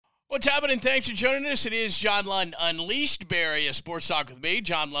What's happening? Thanks for joining us. It is John Lund Unleashed, Bay Area Sports Talk with me,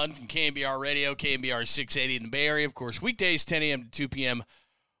 John Lund from KNBR Radio, KNBR 680 in the Bay Area. Of course, weekdays 10 a.m. to 2 p.m.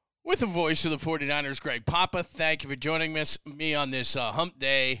 with the voice of the 49ers, Greg Papa. Thank you for joining me on this hump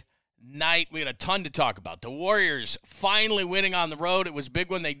day night. We got a ton to talk about. The Warriors finally winning on the road. It was a big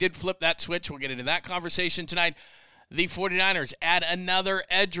one. They did flip that switch. We'll get into that conversation tonight. The 49ers add another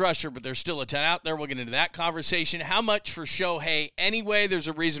edge rusher, but there's still a 10 out there. We'll get into that conversation. How much for Shohei anyway? There's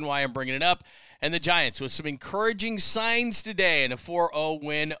a reason why I'm bringing it up. And the Giants with some encouraging signs today in a 4-0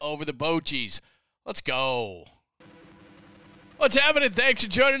 win over the Bochies. Let's go. What's happening? Thanks for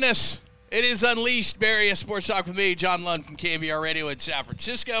joining us. It is Unleashed, Bay Area Sports Talk with me, John Lund from KNBR Radio in San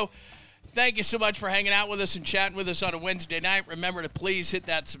Francisco. Thank you so much for hanging out with us and chatting with us on a Wednesday night. Remember to please hit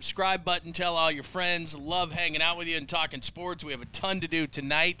that subscribe button. Tell all your friends. Love hanging out with you and talking sports. We have a ton to do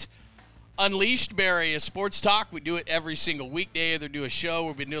tonight. Unleashed, Bay Area Sports Talk. We do it every single weekday. Either do a show.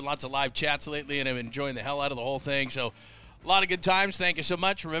 We've been doing lots of live chats lately, and I'm enjoying the hell out of the whole thing. So a lot of good times. Thank you so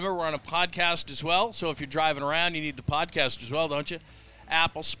much. Remember, we're on a podcast as well. So if you're driving around, you need the podcast as well, don't you?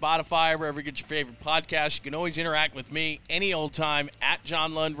 Apple, Spotify, wherever you get your favorite podcast. You can always interact with me any old time at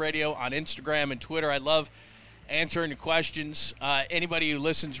John Lund Radio on Instagram and Twitter. I love answering the questions. Anybody who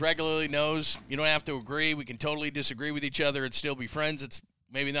listens regularly knows you don't have to agree. We can totally disagree with each other and still be friends. It's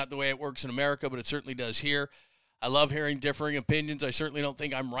maybe not the way it works in America, but it certainly does here. I love hearing differing opinions. I certainly don't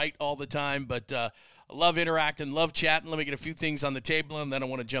think I'm right all the time, but I love interacting, love chatting. Let me get a few things on the table, and then I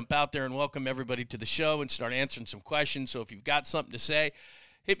want to jump out there and welcome everybody to the show and start answering some questions. So if you've got something to say,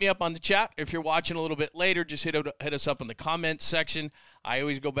 hit me up on the chat. If you're watching a little bit later, just hit us up in the comments section. I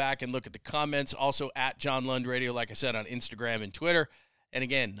always go back and look at the comments. Also at John Lund Radio, like I said, on Instagram and Twitter. And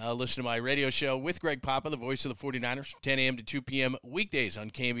again, listen to my radio show with Greg Papa, the voice of the 49ers, 10 a.m. to 2 p.m. weekdays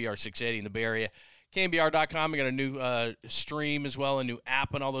on KNBR 680 in the Bay Area. KNBR.com. We got a new stream as well, a new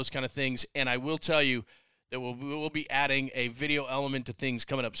app and all those kind of things. And I will tell you that we'll be adding a video element to things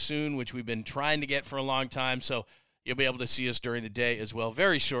coming up soon, which we've been trying to get for a long time. So you'll be able to see us during the day as well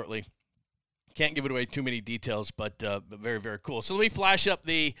very shortly. Can't give it away too many details, but very, very cool. So let me flash up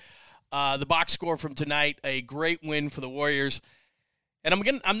the box score from tonight. A great win for the Warriors. And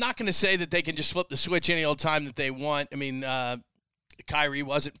I'm not going to say that they can just flip the switch any old time that they want. I mean, Kyrie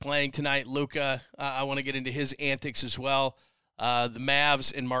wasn't playing tonight. Luka, I want to get into his antics as well. The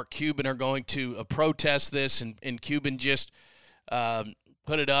Mavs and Mark Cuban are going to protest this, and Cuban just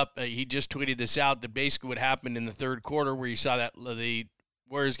put it up. He just tweeted this out, that basically what happened in the third quarter where you saw that the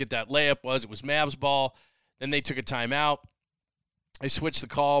Warriors get that layup it was Mavs ball. Then they took a timeout. They switched the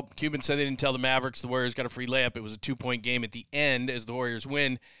call. Cuban said they didn't tell the Mavericks the Warriors got a free layup. It was a 2-point game at the end as the Warriors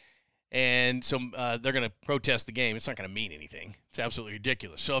win. And so they're going to protest the game. It's not going to mean anything. It's absolutely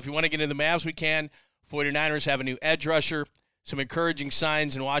ridiculous. So if you want to get into the Mavs, we can. 49ers have a new edge rusher. Some encouraging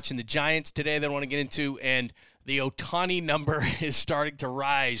signs in watching the Giants today that I want to get into. And the Ohtani number is starting to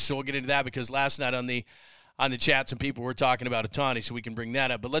rise. So we'll get into that because last night on the chat, some people were talking about Ohtani, so we can bring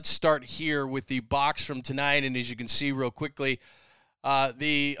that up. But let's start here with the box from tonight. And as you can see real quickly,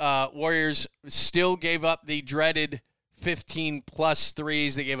 the Warriors still gave up the dreaded 15-plus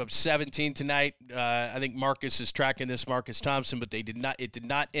threes. They gave up 17 tonight. I think Marcus is tracking this, Marcus Thompson, but it did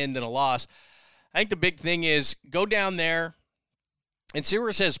not end in a loss. I think the big thing is go down there and see where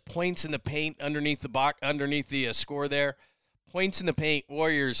it says points in the paint underneath the score there. Points in the paint,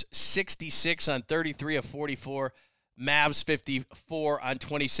 Warriors 66 on 33 of 44, Mavs 54 on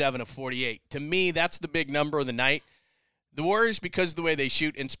 27 of 48. To me, that's the big number of the night. The Warriors, because of the way they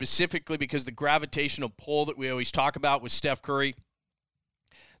shoot, and specifically because the gravitational pull that we always talk about with Steph Curry,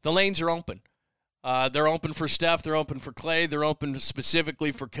 the lanes are open. They're open for Steph. They're open for Clay. They're open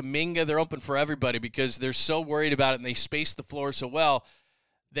specifically for Kuminga. They're open for everybody because they're so worried about it, and they space the floor so well.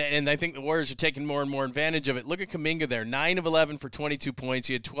 And I think the Warriors are taking more and more advantage of it. Look at Kuminga there, 9 of 11 for 22 points.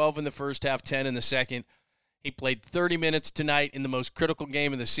 He had 12 in the first half, 10 in the second. He played 30 minutes tonight in the most critical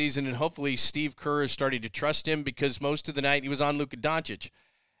game of the season, and hopefully Steve Kerr is starting to trust him because most of the night he was on Luka Doncic.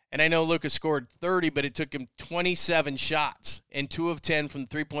 And I know Luka scored 30, but it took him 27 shots and 2 of 10 from the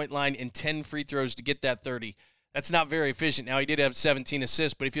three-point line and 10 free throws to get that 30. That's not very efficient. Now, he did have 17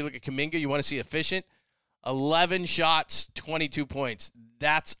 assists, but if you look at Kuminga, you want to see efficient? 11 shots, 22 points.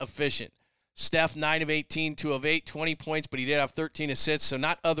 That's efficient. Steph, 9 of 18, 2 of 8, 20 points, but he did have 13 assists, so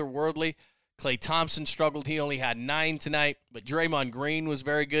not otherworldly. Klay Thompson struggled. He only had 9 tonight, but Draymond Green was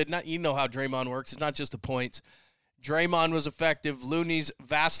very good. You know how Draymond works. It's not just the points. Draymond was effective. Looney's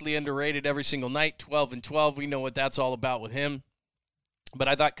vastly underrated every single night, 12 and 12. We know what that's all about with him. But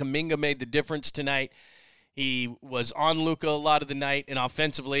I thought Kuminga made the difference tonight. He was on Luka a lot of the night, and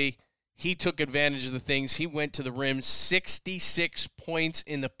offensively, he took advantage of the things. He went to the rim, 66 points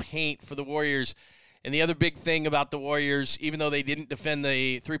in the paint for the Warriors. And the other big thing about the Warriors, even though they didn't defend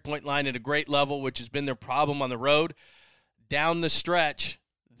the three-point line at a great level, which has been their problem on the road, down the stretch,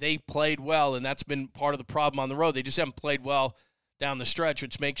 they played well, and that's been part of the problem on the road. They just haven't played well down the stretch,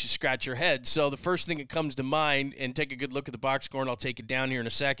 which makes you scratch your head. So the first thing that comes to mind, and take a good look at the box score, and I'll take it down here in a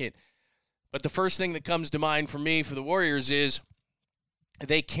second, but the first thing that comes to mind for me for the Warriors is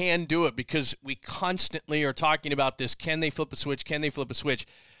they can do it, because we constantly are talking about this. Can they flip a switch? Can they flip a switch?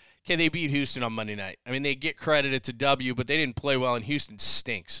 Can they beat Houston on Monday night? I mean, they get credit. It's a W, but they didn't play well, and Houston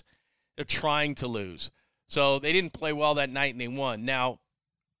stinks. They're trying to lose. So they didn't play well that night, and they won. Now,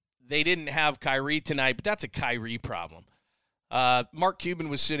 they didn't have Kyrie tonight, but that's a Kyrie problem. Mark Cuban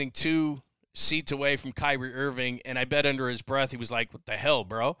was sitting 2 seats away from Kyrie Irving, and I bet under his breath he was like, what the hell,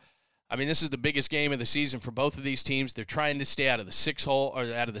 bro? I mean, this is the biggest game of the season for both of these teams. They're trying to stay out of the 6 hole or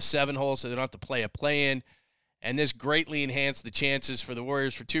out of the 7 hole so they don't have to play a play-in. And this greatly enhanced the chances for the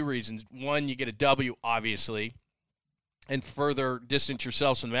Warriors for 2 reasons. One, you get a W, obviously, and further distance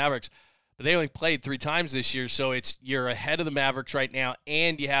yourselves from the Mavericks. But they only played 3 times this year, so you're ahead of the Mavericks right now,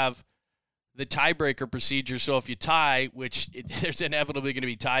 and you have the tiebreaker procedure. So if you tie, which there's inevitably going to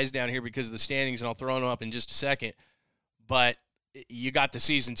be ties down here because of the standings, and I'll throw them up in just a second, but you got the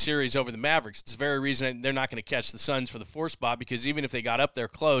season series over the Mavericks. It's the very reason they're not going to catch the Suns for the 4 spot, because even if they got up there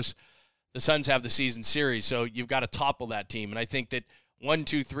close, the Suns have the season series, so you've got to topple that team. And I think that 1,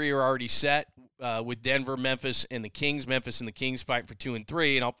 2, 3 are already set with Denver, Memphis, and the Kings. Memphis and the Kings fight for 2 and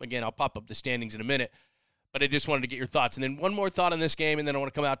 3. And I'll pop up the standings in a minute. But I just wanted to get your thoughts. And then one more thought on this game, and then I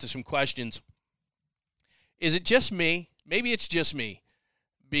want to come out to some questions. Is it just me? Maybe it's just me.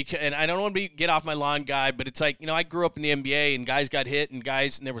 And I don't want to get off my lawn guy, but it's like, I grew up in the NBA, and guys got hit, and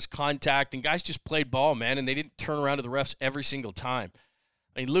there was contact, and guys just played ball, man, and they didn't turn around to the refs every single time.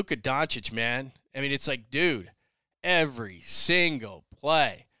 I mean, Luka Doncic, man. I mean, it's like, dude, every single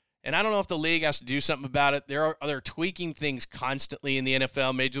play. And I don't know if the league has to do something about it. They're tweaking things constantly in the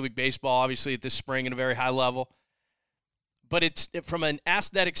NFL, Major League Baseball, obviously at this spring at a very high level. But it's from an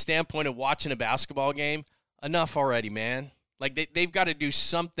aesthetic standpoint of watching a basketball game, enough already, man. Like, they've got to do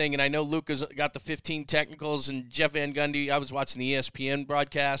something. And I know Luka's got the 15 technicals, and Jeff Van Gundy, I was watching the ESPN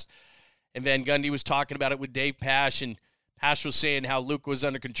broadcast, and Van Gundy was talking about it with Dave Pasch, and Pasch was saying how Luke was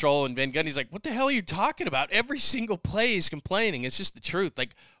under control, and Van Gundy's like, what the hell are you talking about? Every single play he's complaining. It's just the truth.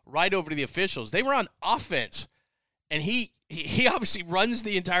 Like, right over to the officials. They were on offense, and he obviously runs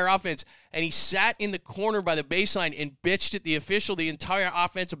the entire offense, and he sat in the corner by the baseline and bitched at the official the entire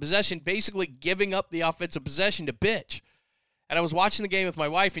offensive possession, basically giving up the offensive possession to bitch. And I was watching the game with my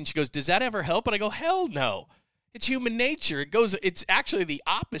wife, and she goes, does that ever help? And I go, hell no. It's human nature. It's actually the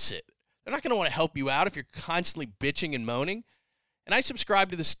opposite. They're not going to want to help you out if you're constantly bitching and moaning. And I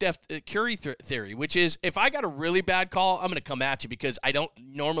subscribe to the Steph Curry theory, which is if I got a really bad call, I'm going to come at you because I don't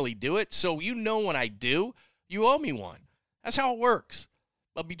normally do it. So when I do, you owe me one. That's how it works.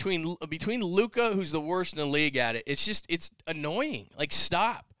 But between Luka, who's the worst in the league at it, it's annoying. Like,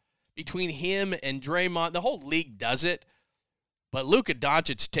 stop. Between him and Draymond, the whole league does it. But Luka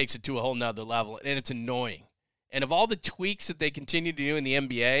Doncic takes it to a whole nother level, and it's annoying. And of all the tweaks that they continue to do in the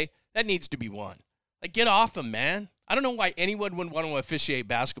NBA, that needs to be one. Like, get off him, man. I don't know why anyone would want to officiate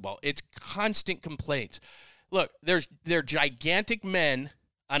basketball. It's constant complaints. Look, they're gigantic men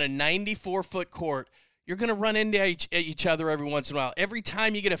on a 94-foot court. You're going to run into each other every once in a while. Every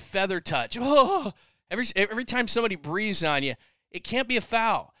time you get a feather touch, every time somebody breathes on you, it can't be a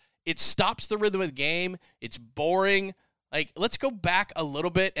foul. It stops the rhythm of the game. It's boring. Like, let's go back a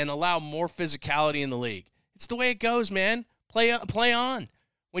little bit and allow more physicality in the league. It's the way it goes, man. Play on.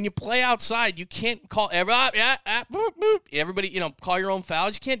 When you play outside, you can't call everybody, call your own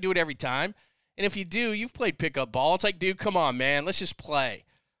fouls. You can't do it every time. And if you do, you've played pickup ball. It's like, dude, come on, man. Let's just play.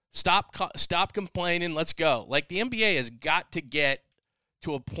 Stop complaining. Let's go. Like, the NBA has got to get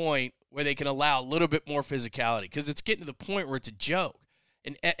to a point where they can allow a little bit more physicality because it's getting to the point where it's a joke.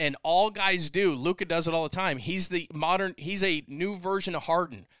 And all guys do. Luka does it all the time. He's a new version of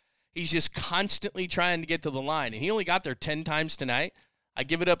Harden. He's just constantly trying to get to the line. And he only got there 10 times tonight. I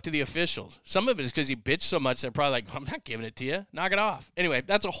give it up to the officials. Some of it is because he bitched so much, they're probably like, I'm not giving it to you. Knock it off. Anyway,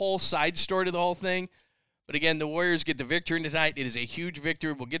 that's a whole side story to the whole thing. But again, the Warriors get the victory tonight. It is a huge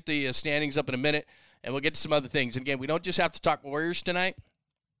victory. We'll get the standings up in a minute, and we'll get to some other things. And again, we don't just have to talk Warriors tonight.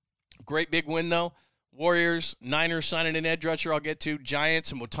 Great big win, though. Warriors, Niners signing an edge rusher I'll get to,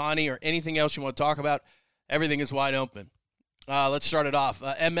 Giants and Ohtani or anything else you want to talk about. Everything is wide open. Let's start it off.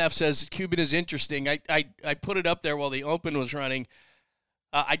 MF says Cuban is interesting. I put it up there while the Open was running.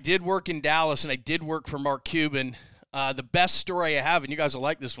 I did work in Dallas, and I did work for Mark Cuban. The best story I have, and you guys will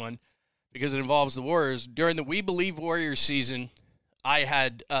like this one, because it involves the Warriors. During the We Believe Warriors season, I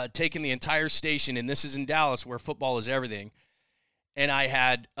had taken the entire station, and this is in Dallas where football is everything, and I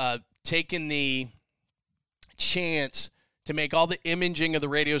had taken the chance to make all the imaging of the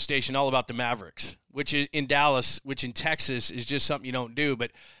radio station all about the Mavericks, which is in Dallas, which in Texas is just something you don't do.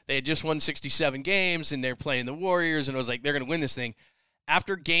 But they had just won 67 games, and they're playing the Warriors, and I was like, they're going to win this thing.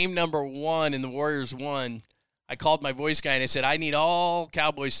 After game number 1 and the Warriors won, I called my voice guy, and I said, I need all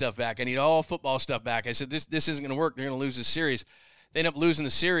Cowboy stuff back. I need all football stuff back. I said, this isn't going to work. They're going to lose this series. They ended up losing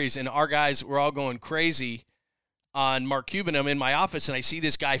the series, and our guys were all going crazy on Mark Cuban. I'm in my office, and I see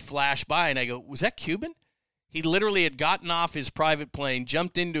this guy flash by, and I go, was that Cuban? He literally had gotten off his private plane,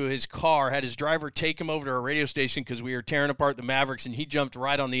 jumped into his car, had his driver take him over to our radio station because we were tearing apart the Mavericks, and he jumped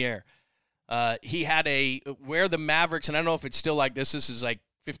right on the air. He had where the Mavericks, and I don't know if it's still like this is like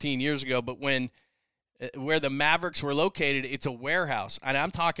 15 years ago, but where the Mavericks were located, it's a warehouse. And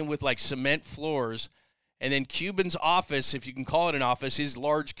I'm talking with like cement floors. And then Cuban's office, if you can call it an office, his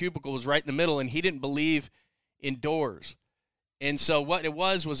large cubicle was right in the middle, and he didn't believe in doors. And so what it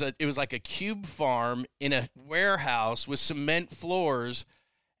was it was like a cube farm in a warehouse with cement floors.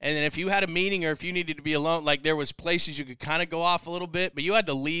 And then if you had a meeting or if you needed to be alone, like there was places you could kind of go off a little bit, but you had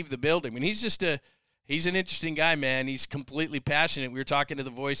to leave the building. I mean, he's an interesting guy, man. He's completely passionate. We were talking to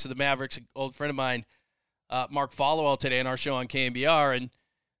the voice of the Mavericks, an old friend of mine, Mark Followell, today on our show on KMBR. And,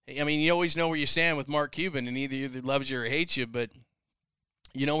 I mean, you always know where you stand with Mark Cuban, and either loves you or hates you, but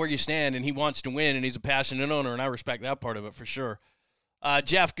you know where you stand, and he wants to win, and he's a passionate owner, and I respect that part of it for sure.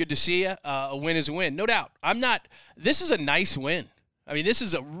 Jeff, good to see you. A win is a win, no doubt. This is a nice win. I mean, this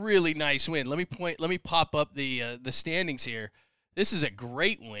is a really nice win. Let me pop up the standings here. This is a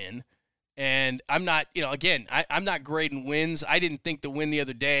great win, and I'm not, I'm not grading wins. I didn't think the win the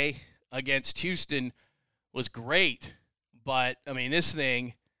other day against Houston was great, but, I mean, this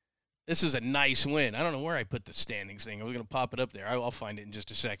is a nice win. I don't know where I put the standings thing. I was going to pop it up there. I'll find it in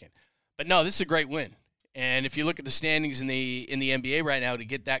just a second. But no, this is a great win. And if you look at the standings in the NBA right now, to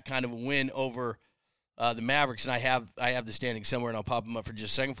get that kind of a win over the Mavericks, and I have the standings somewhere, and I'll pop them up for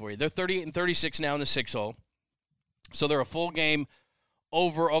just a second for you. They're 38 and 36 now in the 6-hole. So they're a full game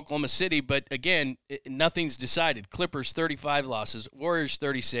over Oklahoma City. But again, nothing's decided. Clippers 35 losses, Warriors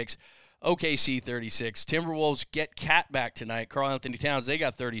 36. OKC 36. Timberwolves get Cat back tonight. Karl Anthony Towns, they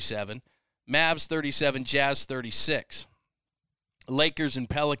got 37. Mavs 37. Jazz 36. Lakers and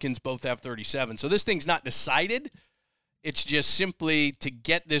Pelicans both have 37. So this thing's not decided. It's just simply to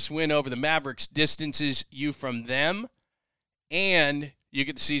get this win over the Mavericks distances you from them, and you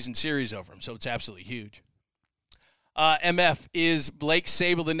get the season series over them. So it's absolutely huge. MF, is Blake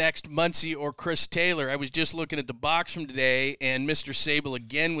Sable the next Muncie or Chris Taylor? I was just looking at the box from today, and Mr. Sable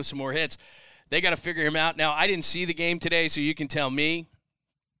again with some more hits. They got to figure him out. Now, I didn't see the game today, so you can tell me.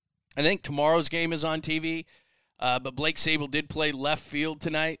 I think tomorrow's game is on TV, but Blake Sable did play left field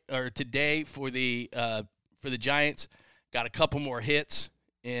today for the Giants. Got a couple more hits,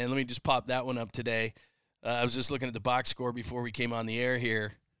 and let me just pop that one up today. I was just looking at the box score before we came on the air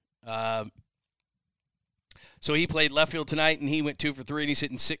here. So he played left field tonight, and he went 2 for 3, and he's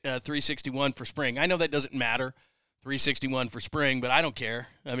hitting 361 for spring. I know that doesn't matter, 361 for spring, but I don't care.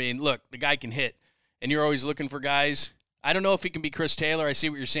 I mean, look, the guy can hit, and you're always looking for guys. I don't know if he can be Chris Taylor. I see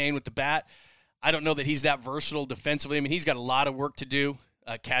what you're saying with the bat. I don't know that he's that versatile defensively. I mean, he's got a lot of work to do,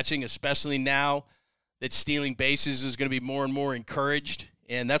 catching, especially now that stealing bases is going to be more and more encouraged,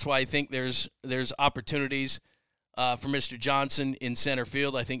 and that's why I think there's opportunities for Mr. Johnson in center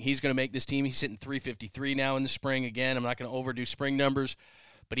field. I think he's going to make this team. He's hitting 353 now in the spring. Again, I'm not going to overdo spring numbers,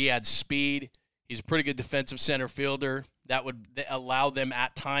 but he adds speed. He's a pretty good defensive center fielder. That would allow them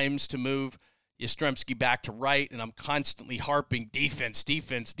at times to move Yastrzemski back to right, and I'm constantly harping defense.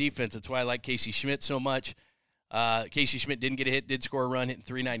 That's why I like Casey Schmidt so much. Casey Schmidt didn't get a hit, did score a run, hitting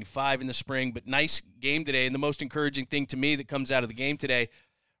 395 in the spring, but nice game today. And the most encouraging thing to me that comes out of the game today,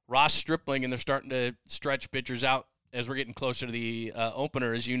 Ross Stripling, and they're starting to stretch pitchers out as we're getting closer to the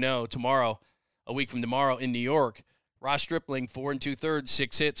opener, as you know, tomorrow, a week from tomorrow in New York. Ross Stripling, 4 2/3,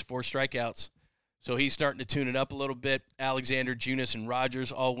 6 hits, 4 strikeouts. So he's starting to tune it up a little bit. Alexander, Junis, and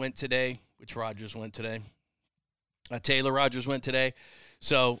Rogers all went today. Which Rogers went today? Taylor Rogers went today.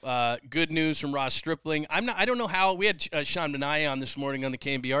 So good news from Ross Stripling. I don't know how. We had Sean Benai on this morning on the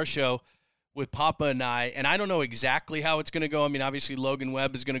KMBR show with Papa and I don't know exactly how it's going to go. I mean, obviously Logan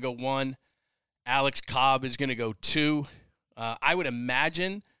Webb is going to go 1. Alex Cobb is going to go 2. I would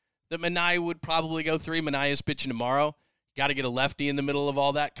imagine that Minaya would probably go 3. Manaya's pitching tomorrow. Got to get a lefty in the middle of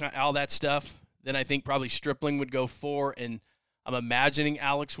all that stuff. Then I think probably Stripling would go 4, and I'm imagining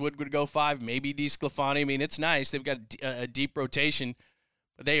Alex Wood would go 5, maybe DeSclafani. I mean, it's nice. They've got a deep rotation.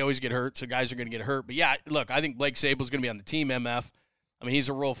 They always get hurt, so guys are going to get hurt. But, yeah, look, I think Blake Sable's going to be on the team, MF. I mean, he's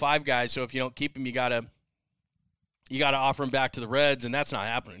a Rule 5 guy, so if you don't keep him, you gotta offer him back to the Reds, and that's not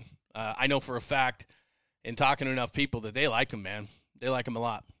happening. I know for a fact, in talking to enough people, that they like him, man. They like him a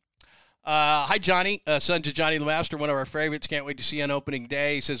lot. Hi, Johnny. Son to Johnny Lemaster, one of our favorites. Can't wait to see you on opening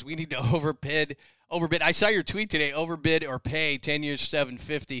day. He says, we need to overbid. I saw your tweet today, overbid or pay 10 years,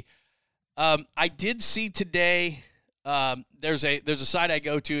 $750. I did see today there's a site I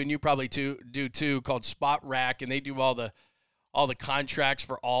go to, and you probably do too, called Spot Rack, and they do all the contracts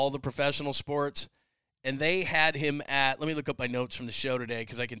for all the professional sports. And they had him at, let me look up my notes from the show today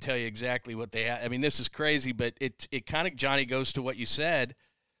because I can tell you exactly what they had. I mean, this is crazy, but it kind of, Johnny, goes to what you said.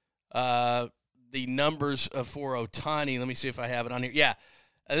 The numbers for Ohtani. Let me see if I have it on here. Yeah,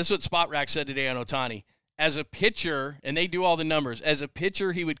 this is what Spot Rack said today on Ohtani. As a pitcher, and they do all the numbers, as a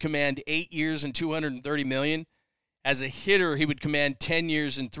pitcher, he would command 8 years and $230 million. As a hitter, he would command 10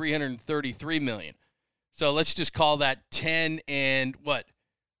 years and $333 million. So let's just call that 10 and what,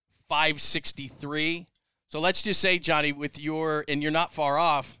 563. So let's just say, Johnny, and you're not far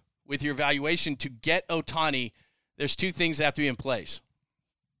off with your valuation to get Ohtani, there's two things that have to be in place.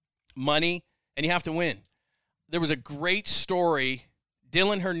 Money, and you have to win. There was a great story.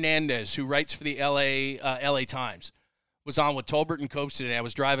 Dylan Hernandez, who writes for the LA Times, was on with Tolbert and Copes today. I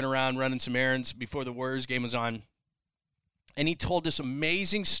was driving around running some errands before the Warriors game was on, and he told this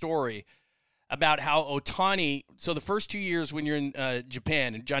amazing story about how Ohtani, so the first 2 years when you're in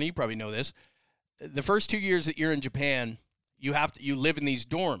Japan, and Johnny, you probably know this, the first 2 years that you're in Japan, you live in these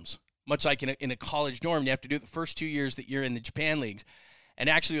dorms, much like in a college dorm. You have to do it the first 2 years that you're in the Japan leagues. And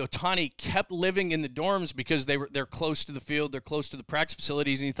actually, Ohtani kept living in the dorms because they're close to the field, they're close to the practice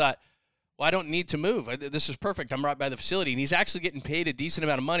facilities, and he thought, well, I don't need to move. This is perfect. I'm right by the facility. And he's actually getting paid a decent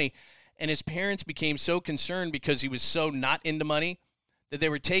amount of money. And his parents became so concerned because he was so not into money that they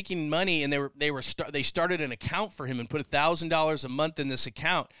were taking money and they started an account for him and put $1,000 a month in this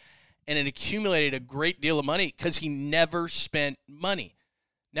account, and it accumulated a great deal of money because he never spent money.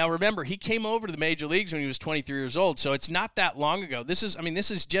 Now remember, he came over to the major leagues when he was 23 years old, so it's not that long ago. This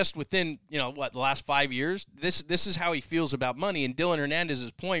is just within the last 5 years. This is how he feels about money. And Dylan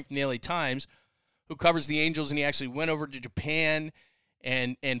Hernandez's point from the LA Times, who covers the Angels, and he actually went over to Japan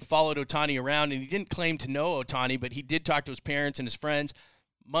and followed Ohtani around, and he didn't claim to know Ohtani, but he did talk to his parents and his friends.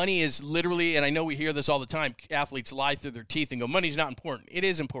 Money is literally, and I know we hear this all the time, athletes lie through their teeth and go, money's not important. It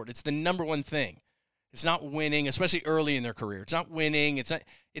is important. It's the number one thing. It's not winning, especially early in their career. It's not winning.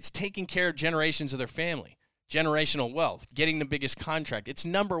 It's taking care of generations of their family, generational wealth, getting the biggest contract. It's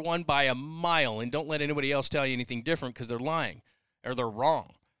number one by a mile, and don't let anybody else tell you anything different because they're lying or they're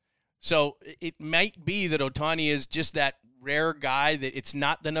wrong. So it might be that Ohtani is just that rare guy that it's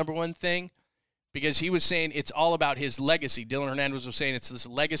not the number one thing, because he was saying it's all about his legacy. Dylan Hernandez was saying it's this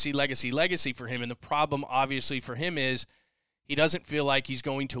legacy for him, and the problem obviously for him is he doesn't feel like he's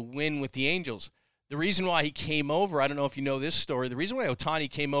going to win with the Angels. The reason why he came over, I don't know if you know this story, the reason why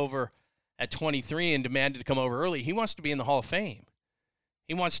Ohtani came over at 23 and demanded to come over early, he wants to be in the Hall of Fame.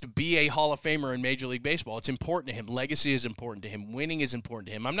 He wants to be a Hall of Famer in Major League Baseball. It's important to him. Legacy is important to him. Winning is important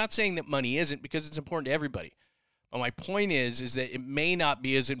to him. I'm not saying that money isn't, because it's important to everybody. But my point is that it may not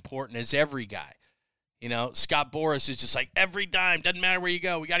be as important as every guy. Scott Boras is just like, every dime, doesn't matter where you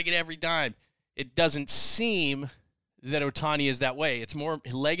go, we got to get every dime. It doesn't seem that Ohtani is that way. It's more,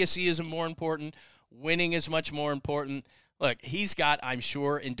 legacy is more important. Winning is much more important. Look, he's got, I'm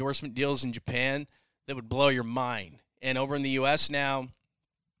sure, endorsement deals in Japan that would blow your mind. And over in the U.S. now,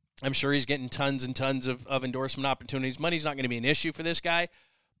 I'm sure he's getting tons and tons of endorsement opportunities. Money's not going to be an issue for this guy.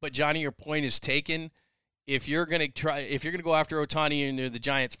 But, Johnny, your point is taken. If you're going to go after Ohtani and the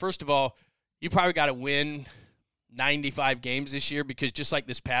Giants, first of all, you probably got to win 95 games this year, because just like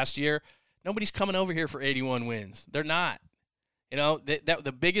this past year, nobody's coming over here for 81 wins. They're not.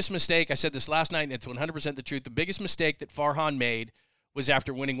 The biggest mistake, I said this last night, and it's 100% the truth, the biggest mistake that Farhan made was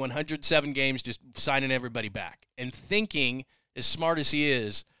after winning 107 games, just signing everybody back and thinking, as smart as he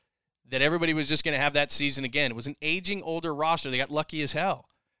is, that everybody was just going to have that season again. It was an aging, older roster. They got lucky as hell.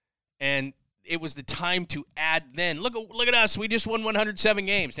 And it was the time to add then. Look at us. We just won 107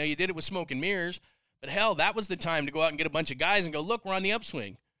 games. Now, you did it with smoke and mirrors, but hell, that was the time to go out and get a bunch of guys and go, look, we're on the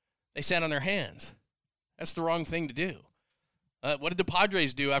upswing. They sat on their hands. That's the wrong thing to do. What did the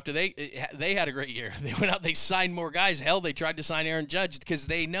Padres do after they had a great year? They went out, they signed more guys. Hell, they tried to sign Aaron Judge because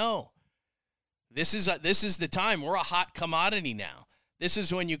they know this is the time. We're a hot commodity now. This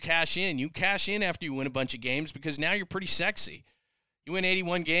is when you cash in. You cash in after you win a bunch of games, because now you're pretty sexy. You win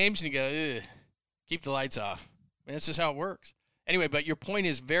 81 games and you go, ugh, keep the lights off. I mean, that's just how it works. Anyway, but your point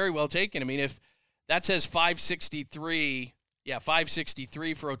is very well taken. I mean, if that says 563 Yeah,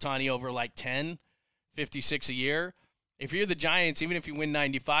 563 for Ohtani over like 10, 56 a year. If you're the Giants, even if you win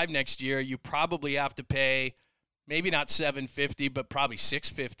 95 next year, you probably have to pay maybe not 750, but probably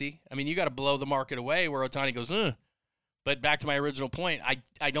 650. I mean, you got to blow the market away where Ohtani goes, Ugh. But back to my original point,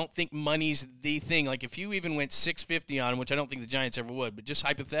 I don't think money's the thing. Like if you even went 650 on him, which I don't think the Giants ever would, but just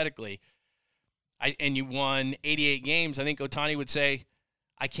hypothetically, and you won 88 games, I think Ohtani would say,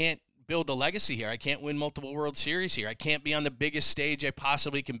 I can't build a legacy here. I can't win multiple World Series here. I can't be on the biggest stage I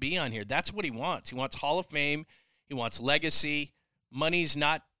possibly can be on here. That's what he wants. He wants Hall of Fame. He wants legacy. Money's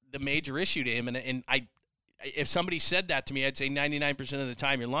not the major issue to him. And if somebody said that to me, I'd say 99% of the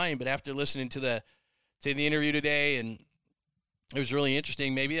time you're lying. But after listening to the interview today, and it was really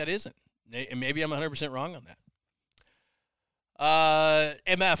interesting, maybe that isn't. And maybe I'm 100% wrong on that.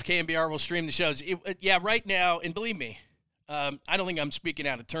 MF, KMBR will stream the shows. Right now, and believe me, I don't think I'm speaking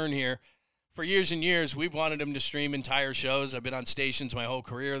out of turn here. For years and years, we've wanted them to stream entire shows. I've been on stations my whole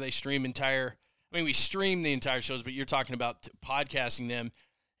career. They stream we stream the entire shows, but you're talking about podcasting them.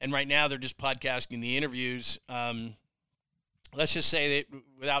 And right now, they're just podcasting the interviews. Let's just say that,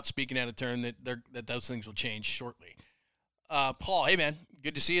 without speaking out of turn, that those things will change shortly. Paul, hey, man,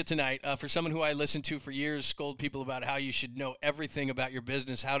 good to see you tonight. For someone who I listened to for years scold people about how you should know everything about your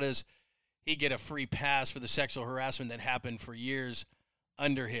business, how does he get a free pass for the sexual harassment that happened for years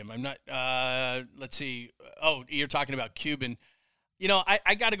under him? I'm not, let's see. Oh, you're talking about Cuban. You know,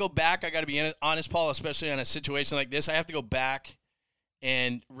 I got to go back. I got to be honest, Paul, especially on a situation like this. I have to go back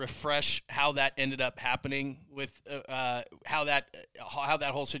and refresh how that ended up happening with how that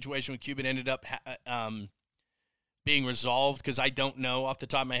whole situation with Cuban ended up being resolved, because I don't know off the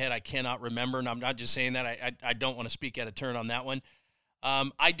top of my head. I cannot remember, and I'm not just saying that. I don't want to speak out of turn on that one.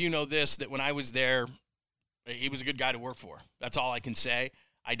 I do know this, that when I was there, he was a good guy to work for. That's all I can say.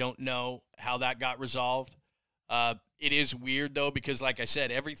 I don't know how that got resolved. It is weird, though, because like I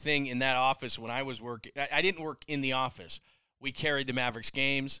said, everything in that office when I was working, I didn't work in the office. We carried the Mavericks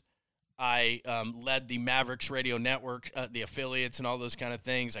games. I led the Mavericks radio network, the affiliates and all those kind of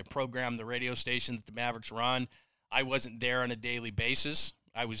things. I programmed the radio station that the Mavericks were on. I wasn't there on a daily basis.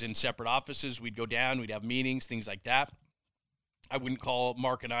 I was in separate offices. We'd go down. We'd have meetings, things like that. I wouldn't call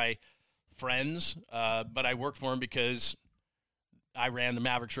Mark and I friends, but I worked for him because I ran the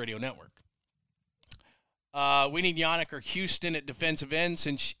Mavericks radio network. We need Yannick or Houston at defensive ends.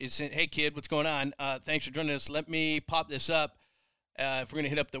 And hey, kid, what's going on? Thanks for joining us. Let me pop this up if we're going to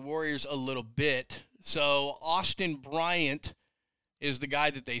hit up the Warriors a little bit. So Austin Bryant is the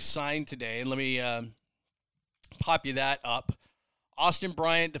guy that they signed today. And let me pop you that up. Austin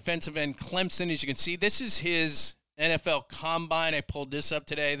Bryant, defensive end, Clemson. As you can see, this is his NFL Combine. I pulled this up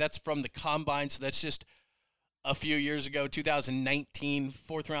today. That's from the Combine, so that's just a few years ago, 2019,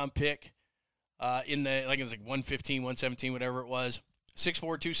 fourth-round pick. In the, like it was like 115, 117, whatever it was. 6'4",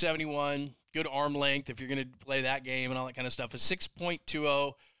 271, good arm length if you're going to play that game and all that kind of stuff. A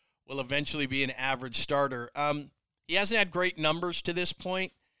 6.20 will eventually be an average starter. He hasn't had great numbers to this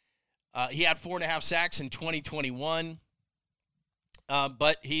point. He had 4.5 sacks in 2021.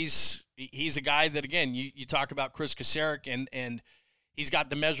 But he's a guy that, again, you talk about Chris Kasarik, and he's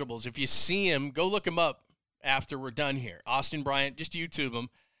got the measurables. If you see him, go look him up after we're done here. Austin Bryant, just YouTube him.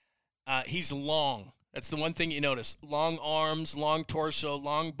 He's long. That's the one thing you notice. Long arms, long torso,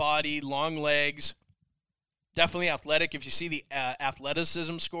 long body, long legs. Definitely athletic. If you see the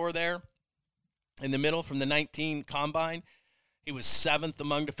athleticism score there in the middle from the 19 Combine, he was 7th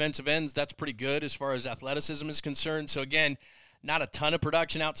among defensive ends. That's pretty good as far as athleticism is concerned. So, again, not a ton of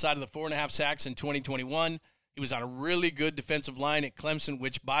production outside of the 4.5 sacks in 2021. He was on a really good defensive line at Clemson,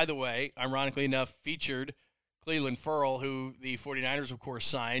 which, by the way, ironically enough, featured Cleveland Ferrell, who the 49ers, of course,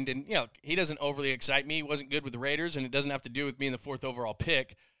 signed. And, you know, he doesn't overly excite me. He wasn't good with the Raiders, and it doesn't have to do with being the 4th overall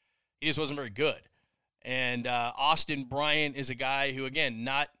pick. He just wasn't very good. And Austin Bryant is a guy who, again,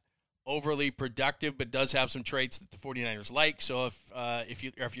 not overly productive, but does have some traits that the 49ers like. So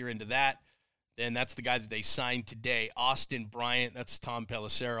if you're into that, then that's the guy that they signed today. Austin Bryant. That's Tom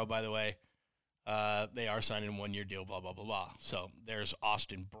Pelissero, by the way. They are signing a 1-year deal, blah, blah, blah, blah. So there's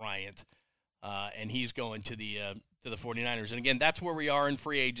Austin Bryant. And he's going to the 49ers. And, again, that's where we are in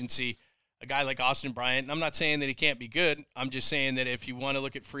free agency. A guy like Austin Bryant, and I'm not saying that he can't be good. I'm just saying that if you want to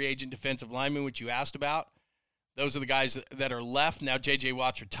look at free agent defensive linemen, which you asked about, those are the guys that are left. Now J.J.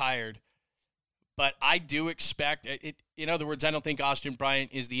 Watt's retired. But I do expect it. In other words, I don't think Austin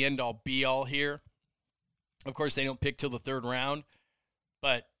Bryant is the end-all, be-all here. Of course, they don't pick till the 3rd round.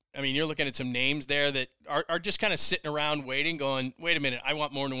 But, I mean, you're looking at some names there that are just kind of sitting around waiting, going, wait a minute, I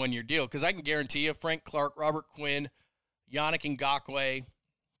want more than a 1-year deal. Because I can guarantee you Frank Clark, Robert Quinn, Yannick Ngakoue,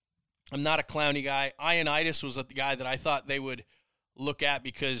 I'm not a Clowney guy. Ioannidis was the guy that I thought they would look at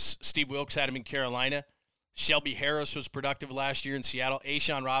because Steve Wilkes had him in Carolina. Shelby Harris was productive last year in Seattle.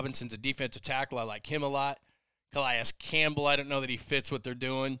 A'Shawn Robinson's a defensive tackle. I like him a lot. Calais Campbell, I don't know that he fits what they're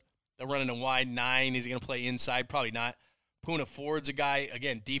doing. They're running a wide 9. Is he going to play inside? Probably not. Poona Ford's a guy,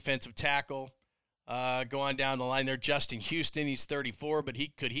 again, defensive tackle. Go on down the line there. Justin Houston, he's 34, but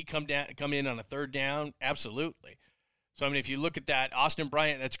could he come in on a third down? Absolutely. So, I mean, if you look at that, Austin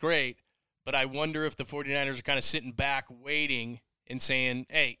Bryant, that's great, but I wonder if the 49ers are kind of sitting back, waiting, and saying,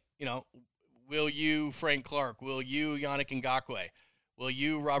 hey, will you, Frank Clark? Will you, Yannick Ngakoue? Will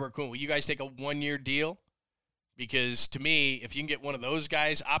you, Robert Kuhn? Will you guys take a one-year deal? Because to me, if you can get one of those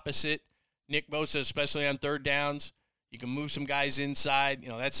guys opposite Nick Bosa, especially on third downs, you can move some guys inside.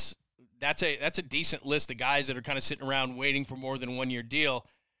 That's a decent list of guys that are kind of sitting around waiting for more than a one-year deal.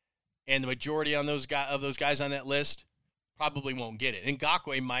 And the majority of those guys on that list probably won't get it.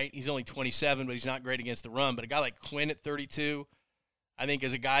 Ngakoue might. He's only 27, but he's not great against the run. But a guy like Quinn at 32, I think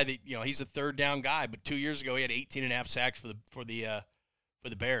is a guy that, he's a third down guy. But 2 years ago, he had 18.5 sacks for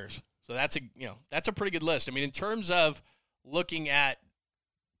the Bears. So that's a pretty good list. I mean, in terms of looking at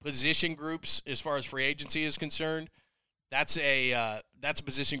position groups as far as free agency is concerned, that's a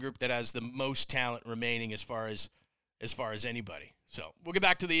position group that has the most talent remaining as far as anybody. So we'll get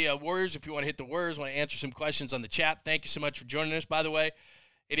back to the Warriors. If you want to hit the Warriors, want to answer some questions on the chat, thank you so much for joining us. By the way,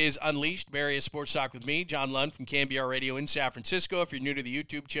 it is Unleashed, Bay Area Sports Talk with me, John Lund from KMBR Radio in San Francisco. If you're new to the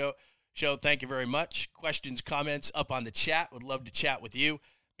YouTube show, thank you very much. Questions, comments up on the chat. Would love to chat with you.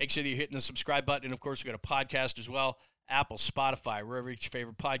 Make sure that you're hitting the subscribe button. And, of course, we've got a podcast as well, Apple, Spotify, wherever it's your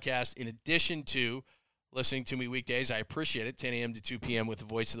favorite podcast. In addition to listening to me weekdays, I appreciate it, 10 a.m. to 2 p.m. with the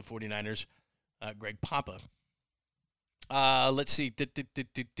voice of the 49ers, Greg Papa. Let's see.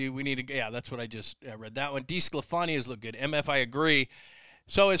 We need to – yeah, that's what I just read. That one. D. Sclafani has looked good. MF, I agree.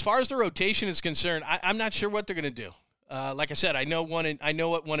 So as far as the rotation is concerned, I'm not sure what they're going to do. Like I said, I know what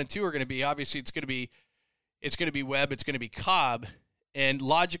 1 and 2 are going to be. Obviously, it's going to be Webb. It's going to be Cobb. And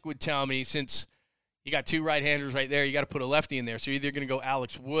logic would tell me, since you got two right-handers right there, you got to put a lefty in there. So you're either going to go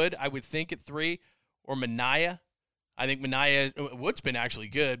Alex Wood, I would think, at 3, or Minaya. I think Wood's been actually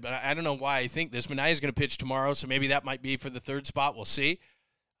good, but I don't know why I think this. Manaya's going to pitch tomorrow, so maybe that might be for the third spot. We'll see.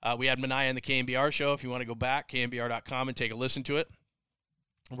 We had Minaya in the KMBR show. If you want to go back, KMBR.com and take a listen to it.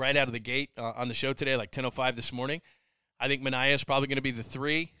 Right out of the gate on the show today, like 10:05 this morning. I think Minaya is probably going to be the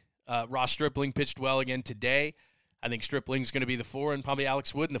 3. Ross Stripling pitched well again today. I think Stripling's going to be the 4, and probably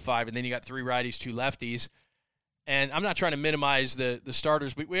Alex Wood in the 5, and then you got 3 righties, 2 lefties. And I'm not trying to minimize the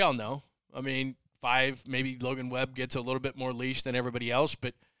starters, but we all know. I mean, 5, maybe Logan Webb gets a little bit more leash than everybody else,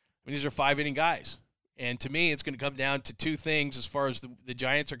 but these are 5-inning guys. And to me, it's going to come down to 2 things as far as the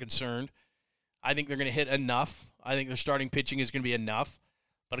Giants are concerned. I think they're going to hit enough. I think their starting pitching is going to be enough.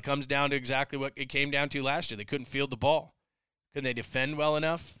 But it comes down to exactly what it came down to last year. They couldn't field the ball. Couldn't they defend well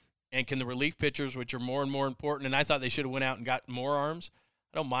enough? And can the relief pitchers, which are more and more important, and I thought they should have went out and got more arms.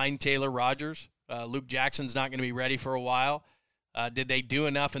 I don't mind Taylor Rogers. Luke Jackson's not going to be ready for a while. Did they do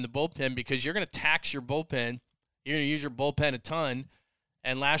enough in the bullpen? Because you're going to tax your bullpen. You're going to use your bullpen a ton.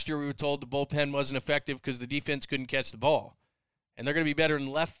 And last year we were told the bullpen wasn't effective because the defense couldn't catch the ball. And they're going to be better in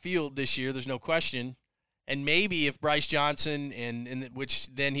left field this year, there's no question. And maybe if Bryce Johnson, and which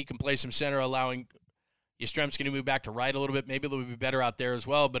then he can play some center, allowing Yastrzemski to move back to right a little bit, maybe they'll be better out there as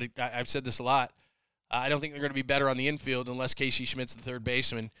well. But I've said this a lot. I don't think they're going to be better on the infield unless Casey Schmidt's the third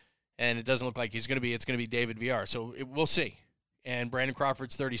baseman. And it doesn't look like he's going to be. It's going to be David Villar. So we'll see. And Brandon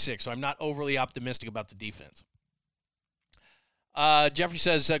Crawford's 36. So I'm not overly optimistic about the defense. Jeffrey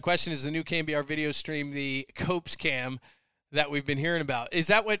says, question, is the new KMBR video stream the Copes cam that we've been hearing about? Is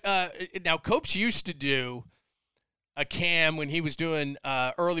that what now Copes used to do a cam when he was doing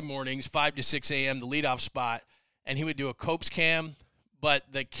early mornings, 5 to 6 a.m., the leadoff spot, and he would do a Copes cam. But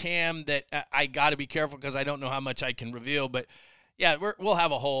the cam that I got to be careful because I don't know how much I can reveal. But, yeah, we'll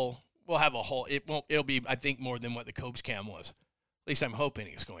have a whole. It'll be, I think, more than what the Copes cam was. At least I'm hoping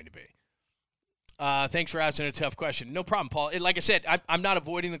it's going to be. Thanks for asking a tough question. No problem, Paul. Like I said, I'm not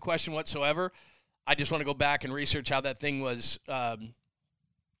avoiding the question whatsoever. I just want to go back and research how that thing was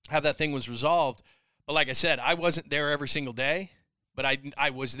resolved. But like I said, I wasn't there every single day, but I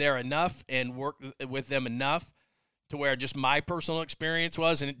was there enough and worked with them enough to where just my personal experience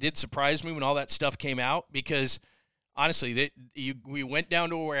was, and it did surprise me when all that stuff came out because, honestly, we went down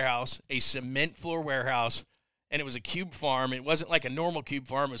to a warehouse, a cement floor warehouse, and it was a cube farm. It wasn't like a normal cube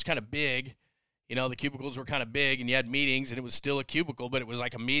farm. It was kind of big. You know, the cubicles were kind of big, and you had meetings, and it was still a cubicle, but it was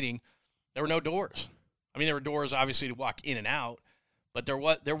like a meeting. There were no doors. I mean, there were doors, obviously, to walk in and out, but there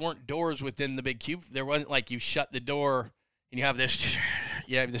weren't doors within the big cube. There wasn't like you shut the door and you have this,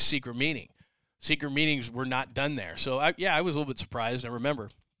 you have the secret meeting. Secret meetings were not done there. So, I was a little bit surprised. I remember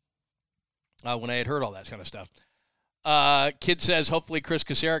when I had heard all that kind of stuff. Kid says, hopefully Chris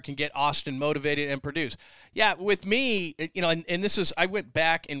Kucera can get Austin motivated and produce. Yeah, with me, and this is, I went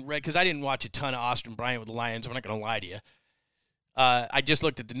back and read, because I didn't watch a ton of Austin Bryant with the Lions. I'm not going to lie to you. I just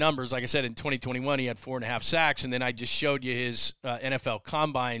looked at the numbers. Like I said, in 2021, he had 4.5 sacks, and then I just showed you his NFL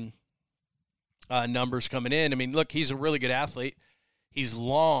Combine numbers coming in. I mean, look, he's a really good athlete. He's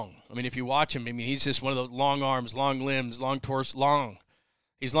long. I mean, if you watch him, I mean, he's just one of those long arms, long limbs, long torso, long.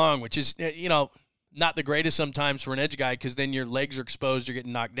 He's long, which is, not the greatest sometimes for an edge guy, because then your legs are exposed, you're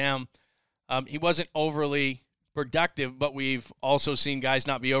getting knocked down. He wasn't overly productive, but we've also seen guys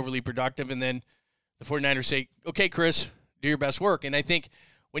not be overly productive, and then the 49ers say, okay, Chris, do your best work. And I think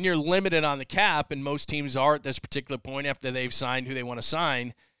when you're limited on the cap, and most teams are at this particular point after they've signed who they want to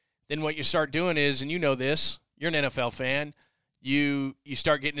sign, then what you start doing is, and you know this, you're an NFL fan, you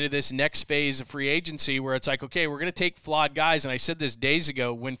start getting into this next phase of free agency where it's like, okay, we're going to take flawed guys. And I said this days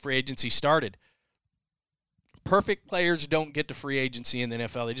ago when free agency started. Perfect players don't get to free agency in the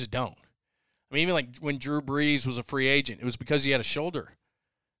NFL. They just don't. I mean, even like when Drew Brees was a free agent, it was because he had a shoulder.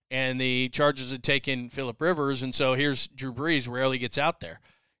 And the Chargers had taken Phillip Rivers, and so here's Drew Brees, rarely gets out there.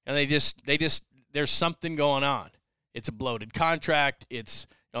 And they just there's something going on. It's a bloated contract. It's,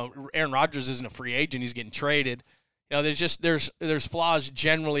 Aaron Rodgers isn't a free agent. He's getting traded. There's flaws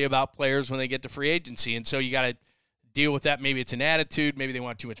generally about players when they get to free agency, and so you got to deal with that. Maybe it's an attitude. Maybe they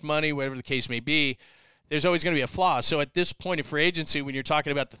want too much money, whatever the case may be. There's always going to be a flaw. So at this point of free agency, when you're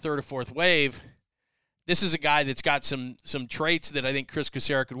talking about the third or fourth wave, this is a guy that's got some traits that I think Chris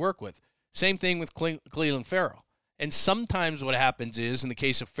Kucera could work with. Same thing with Cleveland Farrell. And sometimes what happens is, in the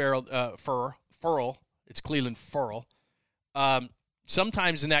case of Farrell, it's Cleveland Farrell.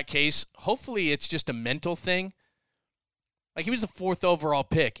 Sometimes in that case, hopefully it's just a mental thing. Like, he was the 4th overall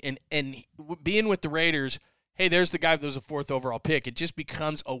pick, and being with the Raiders, hey, there's the guy that was a 4th overall pick. It just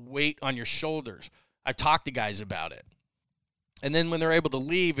becomes a weight on your shoulders. I've talked to guys about it. And then when they're able to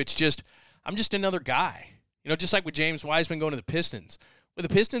leave, it's just, I'm just another guy. Just like with James Wiseman going to the Pistons. With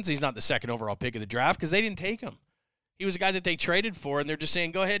the Pistons, he's not the 2nd overall pick of the draft because they didn't take him. He was a guy that they traded for, and they're just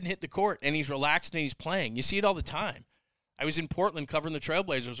saying, go ahead and hit the court, and he's relaxed and he's playing. You see it all the time. I was in Portland covering the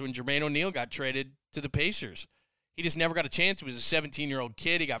Trailblazers when Jermaine O'Neal got traded to the Pacers. He just never got a chance. He was a 17-year-old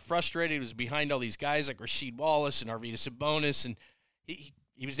kid. He got frustrated. He was behind all these guys like Rasheed Wallace and Arvydas Sabonis, and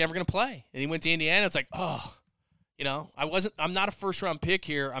he was never going to play. And he went to Indiana. It's like, I'm not a first-round pick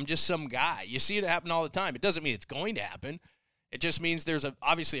here. I'm just some guy. You see it happen all the time. It doesn't mean it's going to happen. It just means there's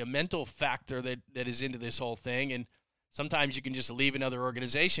obviously a mental factor that is into this whole thing, and sometimes you can just leave another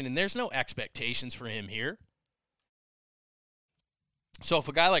organization, and there's no expectations for him here. So if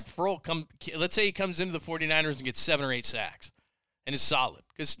a guy like Farrell let's say he comes into the 49ers and gets 7 or 8 sacks and is solid,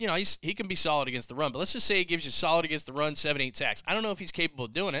 because, he can be solid against the run, but let's just say he gives you solid against the run, 7, 8 sacks. I don't know if he's capable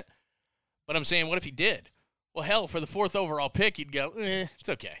of doing it, but I'm saying, what if he did? Well, hell, for the 4th overall pick, he'd go, it's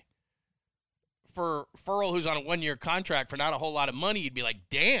okay. For Farrell, who's on a 1-year contract for not a whole lot of money, you'd be like,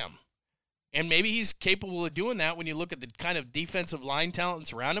 damn. And maybe he's capable of doing that when you look at the kind of defensive line talent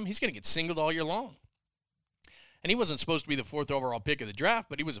that's around him. He's going to get singled all year long. And he wasn't supposed to be the 4th overall pick of the draft,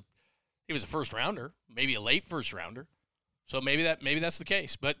 but he was a first rounder, maybe a late first rounder. So maybe that's the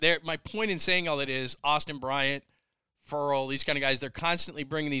case. But my point in saying all that is, Austin Bryant, Farrell, these kind of guys, they're constantly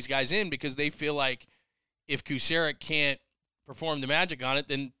bringing these guys in because they feel like if Kucera can't perform the magic on it,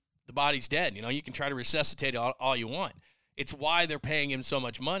 then the body's dead. You can try to resuscitate it all you want. It's why they're paying him so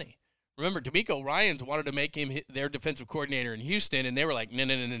much money. Remember, DeMeco Ryans wanted to make him their defensive coordinator in Houston, and they were like,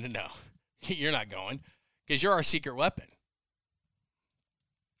 no. You're not going. Because you're our secret weapon.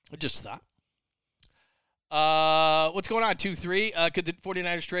 Just a thought. What's going on, 2-3? Could the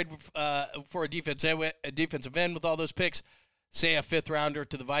 49ers trade for a defensive end with all those picks? Say a 5th rounder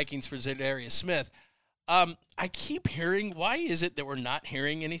to the Vikings for Zadarius Smith. I keep hearing, why is it that we're not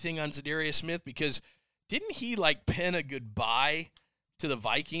hearing anything on Zadarius Smith? Because didn't he pen a goodbye to the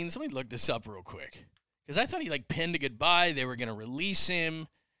Vikings? Let me look this up real quick. Because I thought he penned a goodbye. They were going to release him.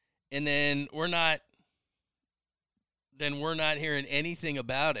 And then we're not hearing anything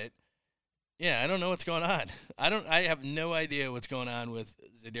about it. Yeah, I don't know what's going on. I have no idea what's going on with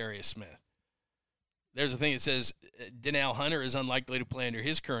Zadarius Smith. There's a thing that says Danielle Hunter is unlikely to play under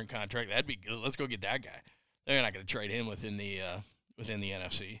his current contract. That'd be good. Let's go get that guy. They're not going to trade him within the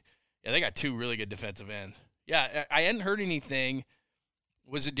NFC. Yeah, they got 2 really good defensive ends. Yeah, I hadn't heard anything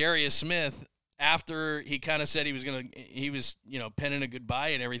with Zadarius Smith after he kind of said he was penning a goodbye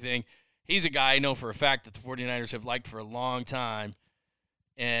and everything. He's a guy I know for a fact that the 49ers have liked for a long time.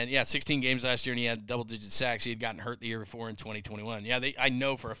 And, 16 games last year, and he had double-digit sacks. He had gotten hurt the year before in 2021. Yeah, I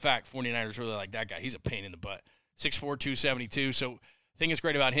know for a fact 49ers really like that guy. He's a pain in the butt. 6'4", 272. So the thing that's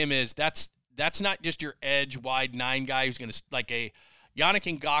great about him is that's not just your edge, wide 9 guy who's going to, like a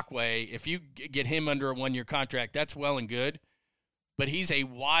Yannick Ngakoue, if you get him under a 1-year contract, that's well and good. But he's a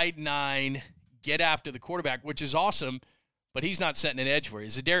wide 9, get after the quarterback, which is awesome, but he's not setting an edge for you.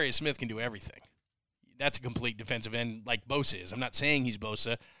 Zadarius Smith can do everything. That's a complete defensive end like Bosa is. I'm not saying he's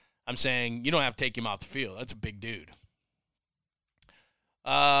Bosa. I'm saying you don't have to take him off the field. That's a big dude.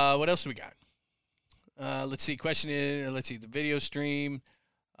 What else do we got? Let's see. The video stream.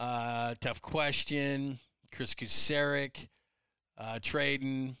 Tough question. Chris Kusarek.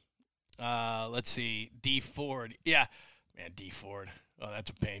 Trading. Let's see. D Ford. Yeah. Man, D Ford. Oh, that's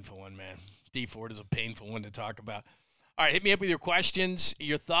a painful one, man. D Ford is a painful one to talk about. All right, hit me up with your questions,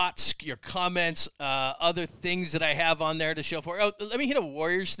 your thoughts, your comments, other things that I have on there to show for. Oh, let me hit a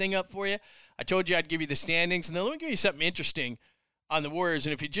Warriors thing up for you. I told you I'd give you the standings, and then let me give you something interesting on the Warriors.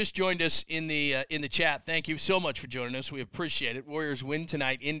 And if you just joined us in the chat, thank you so much for joining us. We appreciate it. Warriors win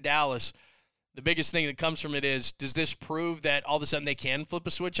tonight in Dallas. The biggest thing that comes from it is, does this prove that all of a sudden they can flip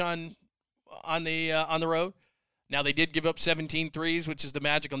a switch on the road? Now, they did give up 17 threes, which is the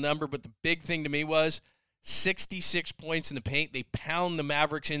magical number, but the big thing to me was 66 points in the paint. They pound the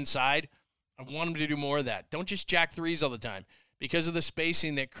Mavericks inside. I want them to do more of that. Don't just jack threes all the time. Because of the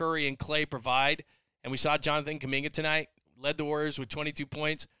spacing that Curry and Clay provide, and we saw Jonathan Kuminga tonight, led the Warriors with 22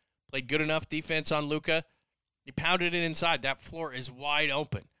 points, played good enough defense on Luka. He pounded it inside. That floor is wide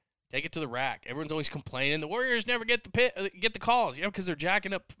open. Take it to the rack. Everyone's always complaining. The Warriors never get the calls, because they're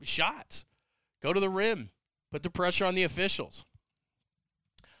jacking up shots. Go to the rim. Put the pressure on the officials.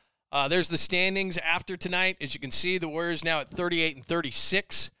 There's the standings after tonight. As you can see, the Warriors now at 38 and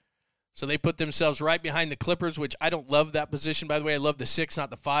 36. So they put themselves right behind the Clippers, which I don't love that position. By the way, I love the 6, not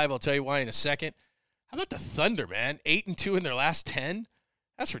the 5. I'll tell you why in a second. How about the Thunder, man? 8 and 2 in their last 10?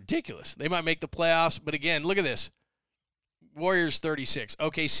 That's ridiculous. They might make the playoffs. But again, look at this. Warriors 36.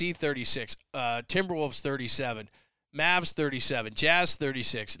 OKC 36. Timberwolves 37. Mavs 37. Jazz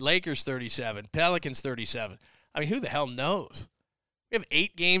 36. Lakers 37. Pelicans 37. I mean, who the hell knows? We have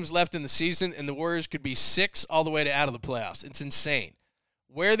 8 games left in the season, and the Warriors could be 6 all the way to out of the playoffs. It's insane.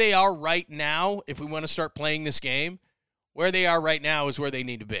 Where they are right now, if we want to start playing this game, where they are right now is where they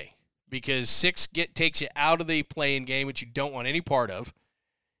need to be. Because 6 takes you out of the play-in game, which you don't want any part of.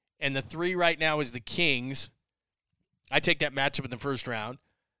 And the 3 right now is the Kings. I take that matchup in the first round.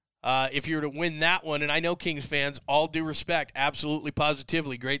 If you were to win that one, and I know Kings fans, all due respect, absolutely,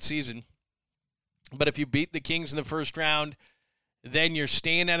 positively, great season. But if you beat the Kings in the first round, then you're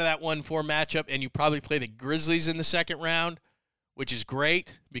staying out of that 1-4 matchup, and you probably play the Grizzlies in the second round, which is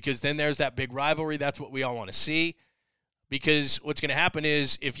great because then there's that big rivalry. That's what we all want to see. Because what's going to happen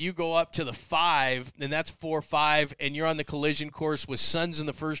is if you go up to the 5, then that's 4-5, and you're on the collision course with Suns in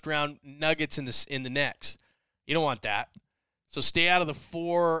the first round, Nuggets in the next. You don't want that. So stay out of the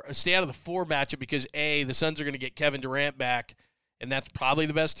 4 matchup because the Suns are going to get Kevin Durant back, and that's probably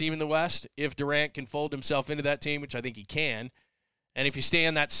the best team in the West if Durant can fold himself into that team, which I think he can. And if you stay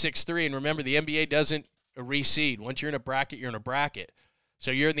on that 6-3, and remember, the NBA doesn't reseed. Once you're in a bracket, you're in a bracket.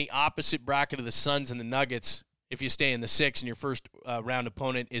 So you're in the opposite bracket of the Suns and the Nuggets if you stay in the 6, and your first round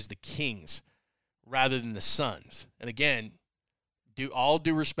opponent is the Kings rather than the Suns. And again, all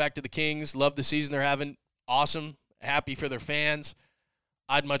due respect to the Kings. Love the season they're having. Awesome. Happy for their fans.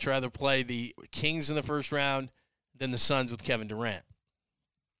 I'd much rather play the Kings in the first round than the Suns with Kevin Durant.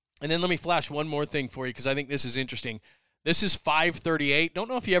 And then let me flash one more thing for you because I think this is interesting. This is 538. Don't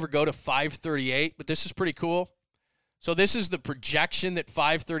know if you ever go to 538, but this is pretty cool. So this is the projection that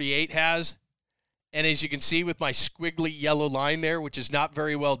 538 has. And as you can see with my squiggly yellow line there, which is not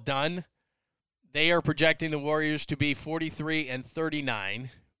very well done, they are projecting the Warriors to be 43 and 39,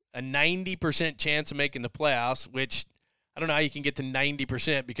 a 90% chance of making the playoffs, which I don't know how you can get to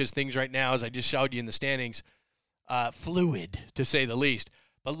 90% because things right now, as I just showed you in the standings, fluid to say the least.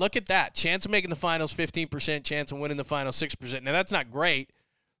 But look at that. Chance of making the finals, 15%. Chance of winning the finals, 6%. Now, that's not great,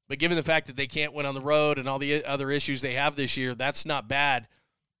 but given the fact that they can't win on the road and all the other issues they have this year, that's not bad.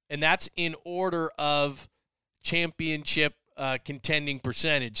 And that's in order of championship contending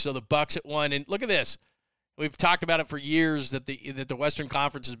percentage. So the Bucks at 1. And look at this. We've talked about it for years that the Western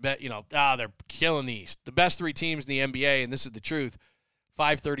Conference is, they're killing the East. The best 3 teams in the NBA, and this is the truth,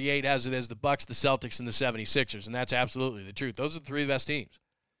 538 has it as the Bucks, the Celtics, and the 76ers. And that's absolutely the truth. Those are the 3 best teams.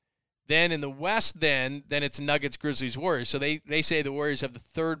 Then in the West, then it's Nuggets, Grizzlies, Warriors. So they say the Warriors have the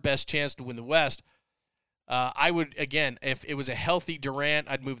 3rd best chance to win the West. I would, again, if it was a healthy Durant,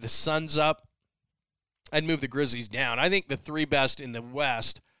 I'd move the Suns up. I'd move the Grizzlies down. I think the three best in the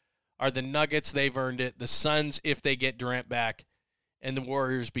West are the Nuggets. They've earned it. The Suns, if they get Durant back, and the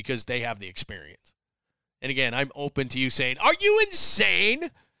Warriors because they have the experience. And again, I'm open to you saying, "Are you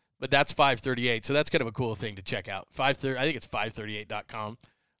insane?" But that's 538, so that's kind of a cool thing to check out. I think it's 538.com.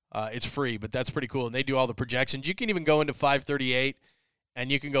 It's free, but that's pretty cool. And they do all the projections. You can even go into 538,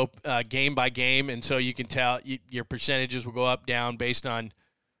 and you can go game by game, and so you can tell your percentages will go up, down based on,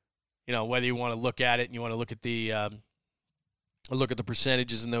 whether you want to look at it and you want to look at the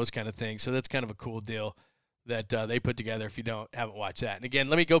percentages and those kind of things. So that's kind of a cool deal that they put together if you haven't watched that. And again,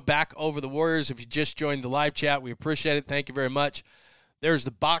 let me go back over the Warriors. If you just joined the live chat, we appreciate it. Thank you very much. There's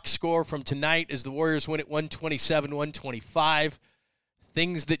the box score from tonight as the Warriors win at 127-125.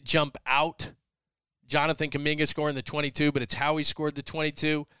 Things that jump out. Jonathan Kuminga scoring the 22, but it's how he scored the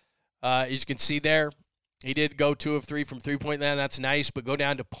 22. As you can see there, he did go 2 of 3 from three-point land. That's nice, but go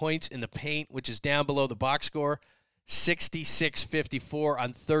down to points in the paint, which is down below the box score, 66-54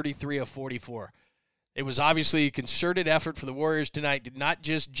 on 33 of 44. It was obviously a concerted effort for the Warriors tonight. Did not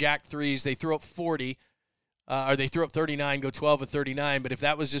just jack threes. They threw up 40. Or they threw up 39, go 12 of 39. But if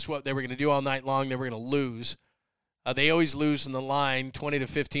that was just what they were going to do all night long, they were going to lose. They always lose on the line,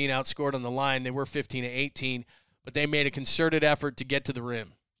 20-15 outscored on the line. They were 15-18, but they made a concerted effort to get to the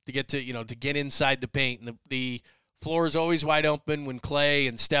rim, to get to get inside the paint. And the floor is always wide open when Clay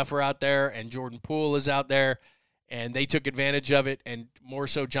and Steph are out there and Jordan Poole is out there, and they took advantage of it. And more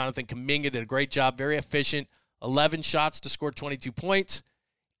so, Jonathan Kuminga did a great job, very efficient, 11 shots to score 22 points,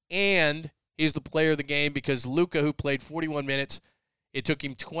 and he's the player of the game because Luka, who played 41 minutes, it took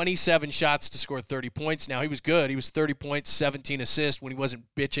him 27 shots to score 30 points. Now, he was good. He was 30 points, 17 assists when he wasn't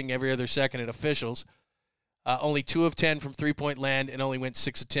bitching every other second at officials. Only 2 of 10 from three-point land and only went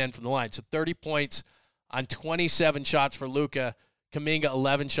 6 of 10 from the line. So 30 points on 27 shots for Luka. Kuminga,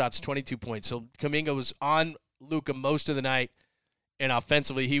 11 shots, 22 points. So Kuminga was on Luka most of the night, and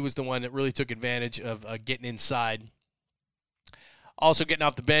offensively, he was the one that really took advantage of getting inside. Also getting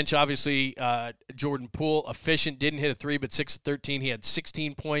off the bench, obviously, Jordan Poole, efficient, didn't hit a three, but 6 of 13. He had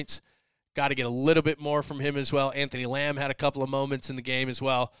 16 points. Got to get a little bit more from him as well. Anthony Lamb had a couple of moments in the game as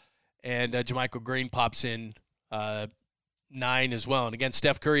well. And JaMychal Green pops in 9 as well. And again,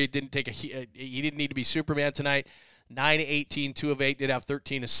 Steph Curry didn't need to be Superman tonight. 9-18, 2 of 8, did have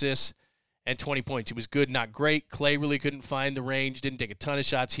 13 assists and 20 points. He was good, not great. Clay really couldn't find the range, didn't take a ton of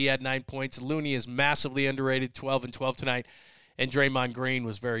shots. He had 9 points. Looney is massively underrated, 12 and 12 tonight. And Draymond Green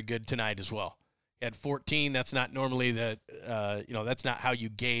was very good tonight as well. He had 14. That's not normally that's not how you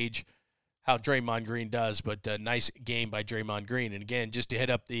gauge how Draymond Green does, but a nice game by Draymond Green. And again, just to hit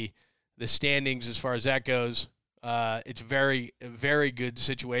up the standings as far as that goes, it's very, very good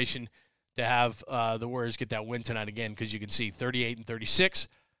situation to have the Warriors get that win tonight again, because you can see 38 and 36.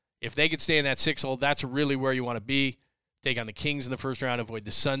 If they could stay in that 6 hole, that's really where you want to be. Take on the Kings in the first round, avoid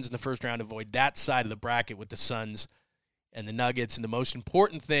the Suns in the first round, avoid that side of the bracket with the Suns and the Nuggets. And the most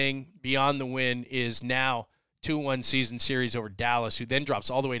important thing beyond the win is now 2-1 season series over Dallas, who then drops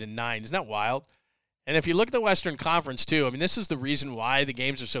all the way to 9. Isn't that wild? And if you look at the Western Conference, too, I mean, this is the reason why the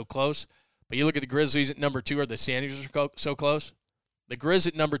games are so close. But you look at the Grizzlies at number 2, or the standings are so close. The Grizz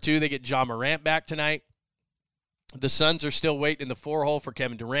at number 2, they get Ja Morant back tonight. The Suns are still waiting in the 4 hole for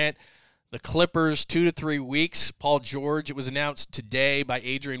Kevin Durant. The Clippers, 2 to 3 weeks. Paul George, it was announced today by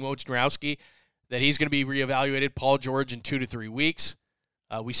Adrian Wojnarowski that he's going to be reevaluated. Paul George in 2 to 3 weeks.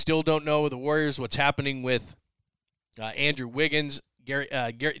 We still don't know with the Warriors what's happening with Andrew Wiggins,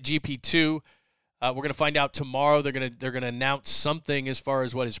 GP2. We're going to find out tomorrow. They're going to announce something as far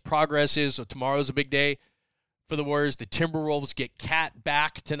as what his progress is. So tomorrow's a big day for the Warriors. The Timberwolves get Cat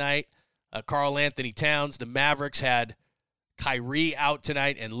back tonight. Karl Anthony Towns. The Mavericks had Kyrie out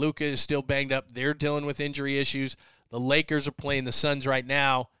tonight, and Luka is still banged up. They're dealing with injury issues. The Lakers are playing the Suns right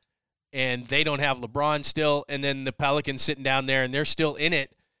now, and they don't have LeBron still. And then the Pelicans sitting down there, and they're still in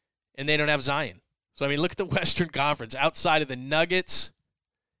it, and they don't have Zion. So, I mean, look at the Western Conference. Outside of the Nuggets,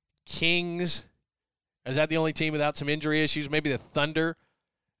 Kings, is that the only team without some injury issues? Maybe the Thunder.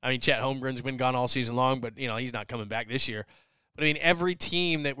 I mean, Chet Holmgren's been gone all season long, but, he's not coming back this year. But, I mean, every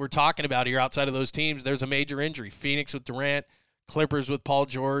team that we're talking about here outside of those teams, there's a major injury. Phoenix with Durant, Clippers with Paul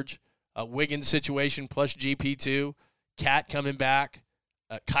George, Wiggins situation plus GP2, Cat coming back,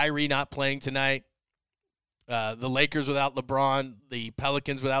 Kyrie not playing tonight, the Lakers without LeBron, the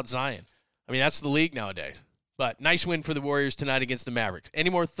Pelicans without Zion. I mean, that's the league nowadays. But nice win for the Warriors tonight against the Mavericks. Any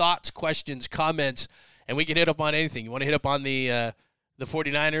more thoughts, questions, comments? And we can hit up on anything. You want to hit up on the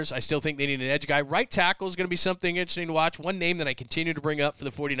 49ers? I still think they need an edge guy. Right tackle is going to be something interesting to watch. One name that I continue to bring up for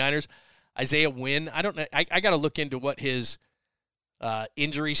the 49ers, Isaiah Wynn. I don't know. I got to look into what his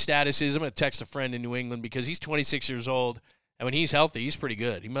injury status is. I'm going to text a friend in New England because he's 26 years old, and when he's healthy, he's pretty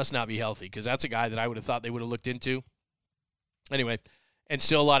good. He must not be healthy because that's a guy that I would have thought they would have looked into. Anyway, and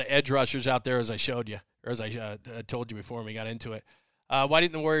still a lot of edge rushers out there, as I showed you, or as I told you before when we got into it. Why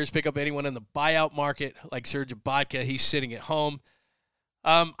didn't the Warriors pick up anyone in the buyout market like Serge Ibaka? He's sitting at home.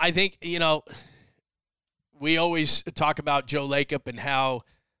 I think, we always talk about Joe Lacob and how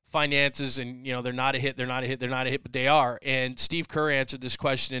finances and, they're not a hit, but they are. And Steve Kerr answered this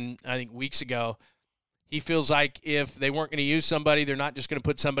question, I think, weeks ago. He feels like if they weren't going to use somebody, they're not just going to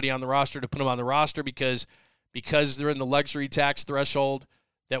put somebody on the roster to put them on the roster because they're in the luxury tax threshold,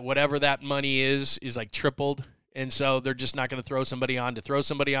 that whatever that money is like tripled. And so they're just not going to throw somebody on to throw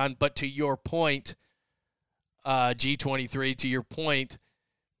somebody on. But to your point, G23, to your point,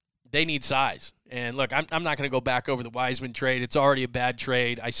 they need size. And look, I'm not going to go back over the Wiseman trade. It's already a bad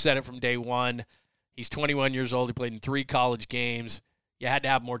trade. I said it from day one. He's 21 years old. He played in 3 college games. You had to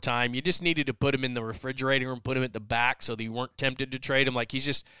have more time. You just needed to put him in the refrigerator and put him at the back so that you weren't tempted to trade him. Like,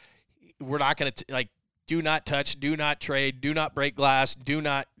 we're not going to, do not touch, do not trade, do not break glass, do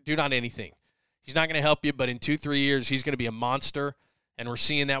not anything. He's not going to help you, but in 2-3 years, he's going to be a monster. And we're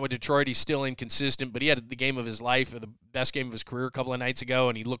seeing that with Detroit. He's still inconsistent, but he had the game of his life, or the best game of his career a couple of nights ago,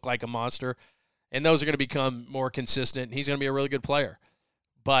 and he looked like a monster. And those are going to become more consistent. He's going to be a really good player.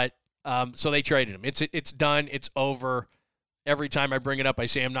 But so they traded him. It's done. It's over. Every time I bring it up, I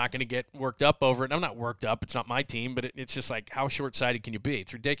say I'm not going to get worked up over it. And I'm not worked up. It's not my team, but it's just like, how short-sighted can you be?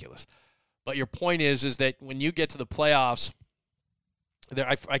 It's ridiculous. But your point is that when you get to the playoffs,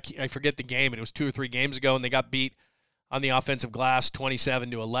 I forget the game, and it was 2 or 3 games ago, and they got beat on the offensive glass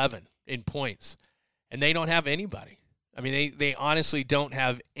 27-11 in points. And they don't have anybody. I mean, they honestly don't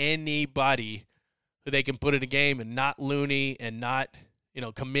have anybody who they can put in a game, and not Looney and not,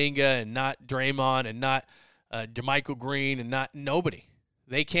 Kuminga and not Draymond and not DeMichael Green and not nobody.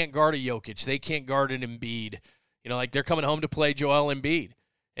 They can't guard a Jokic. They can't guard an Embiid. They're coming home to play Joel Embiid.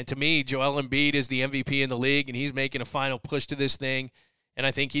 And to me, Joel Embiid is the MVP in the league, and he's making a final push to this thing. And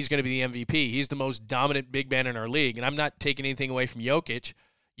I think he's going to be the MVP. He's the most dominant big man in our league. And I'm not taking anything away from Jokic.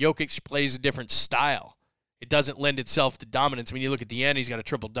 Jokic plays a different style. It doesn't lend itself to dominance. When you look at the end, he's got a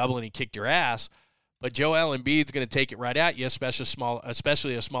triple-double and he kicked your ass. But Joel Embiid's going to take it right at you,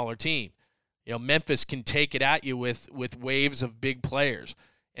 especially a smaller team. Memphis can take it at you with waves of big players.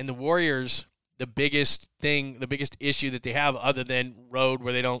 And the Warriors, the biggest issue that they have, other than road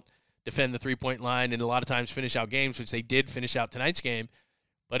where they don't defend the three-point line and a lot of times finish out games, which they did finish out tonight's game,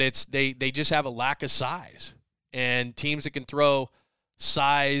 but it's they just have a lack of size. And teams that can throw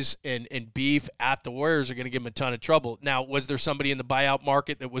size and beef at the Warriors are going to give them a ton of trouble. Now, was there somebody in the buyout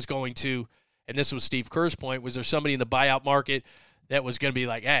market that was going to, and this was Steve Kerr's point, was there somebody in the buyout market that was going to be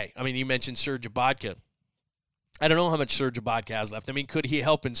like, hey, you mentioned Serge Ibaka. I don't know how much Serge Ibaka has left. Could he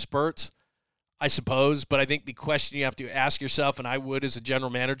help in spurts? I suppose, but I think the question you have to ask yourself, and I would as a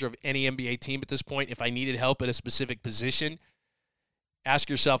general manager of any NBA team at this point, if I needed help at a specific position, ask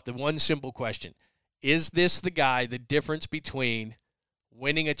yourself the one simple question. Is this the guy, the difference between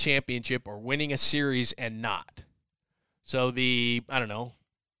winning a championship or winning a series and not? So the,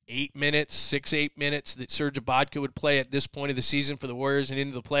 8 minutes, 6-8 minutes that Serge Ibaka would play at this point of the season for the Warriors and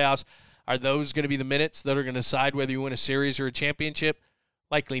into the playoffs, are those going to be the minutes that are going to decide whether you win a series or a championship?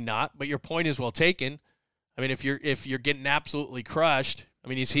 Likely not, but your point is well taken. If you're getting absolutely crushed,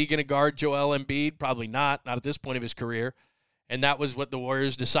 is he going to guard Joel Embiid? Probably not at this point of his career. And that was what the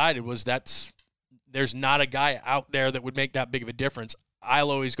Warriors decided, was there's not a guy out there that would make that big of a difference.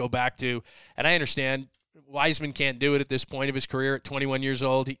 I'll always go back to, and I understand Wiseman can't do it at this point of his career at 21 years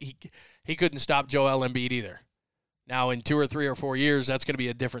old. He couldn't stop Joel Embiid either. Now in 2 or 3 or 4 years, that's going to be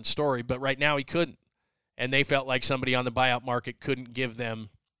a different story, but right now he couldn't. And they felt like somebody on the buyout market couldn't give them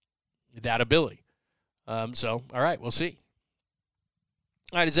that ability. All right, we'll see.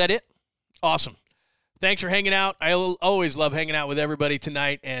 All right, is that it? Awesome. Thanks for hanging out. I always love hanging out with everybody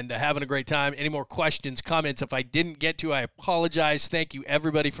tonight and having a great time. Any more questions, comments? If I didn't get to, I apologize. Thank you,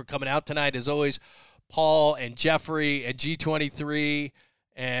 everybody, for coming out tonight. As always, Paul and Jeffrey and G23.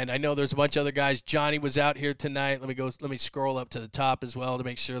 And I know there's a bunch of other guys. Johnny was out here tonight. Let me scroll up to the top as well to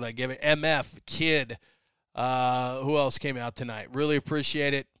make sure that I give it. MF, Kid. Who else came out tonight? Really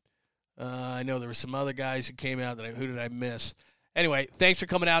appreciate it. I know there were some other guys who came out. Who did I miss? Anyway, thanks for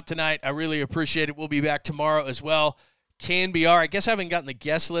coming out tonight. I really appreciate it. We'll be back tomorrow as well. KNBR. I guess I haven't gotten the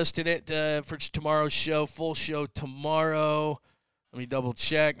guest list in it for tomorrow's show. Full show tomorrow. Let me double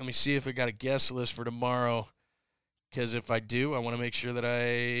check. Let me see if I got a guest list for tomorrow. Because if I do, I want to make sure that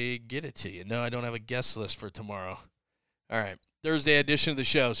I get it to you. No, I don't have a guest list for tomorrow. All right. Thursday edition of the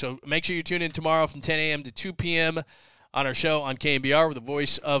show. So make sure you tune in tomorrow from 10 a.m. to 2 p.m. on our show on KNBR with the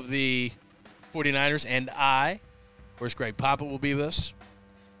voice of the 49ers and I. Of course, Greg Papa will be with us.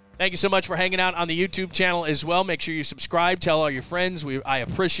 Thank you so much for hanging out on the YouTube channel as well. Make sure you subscribe. Tell all your friends. I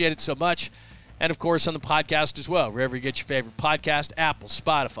appreciate it so much. And, of course, on the podcast as well, wherever you get your favorite podcast, Apple,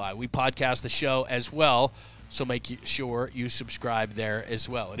 Spotify. We podcast the show as well, so make sure you subscribe there as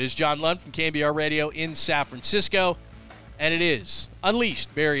well. It is John Lund from KNBR Radio in San Francisco, and it is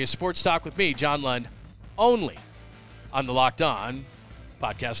Unleashed, Barrier Sports Talk with me, John Lund, only on the Locked On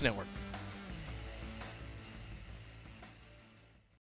Podcast Network.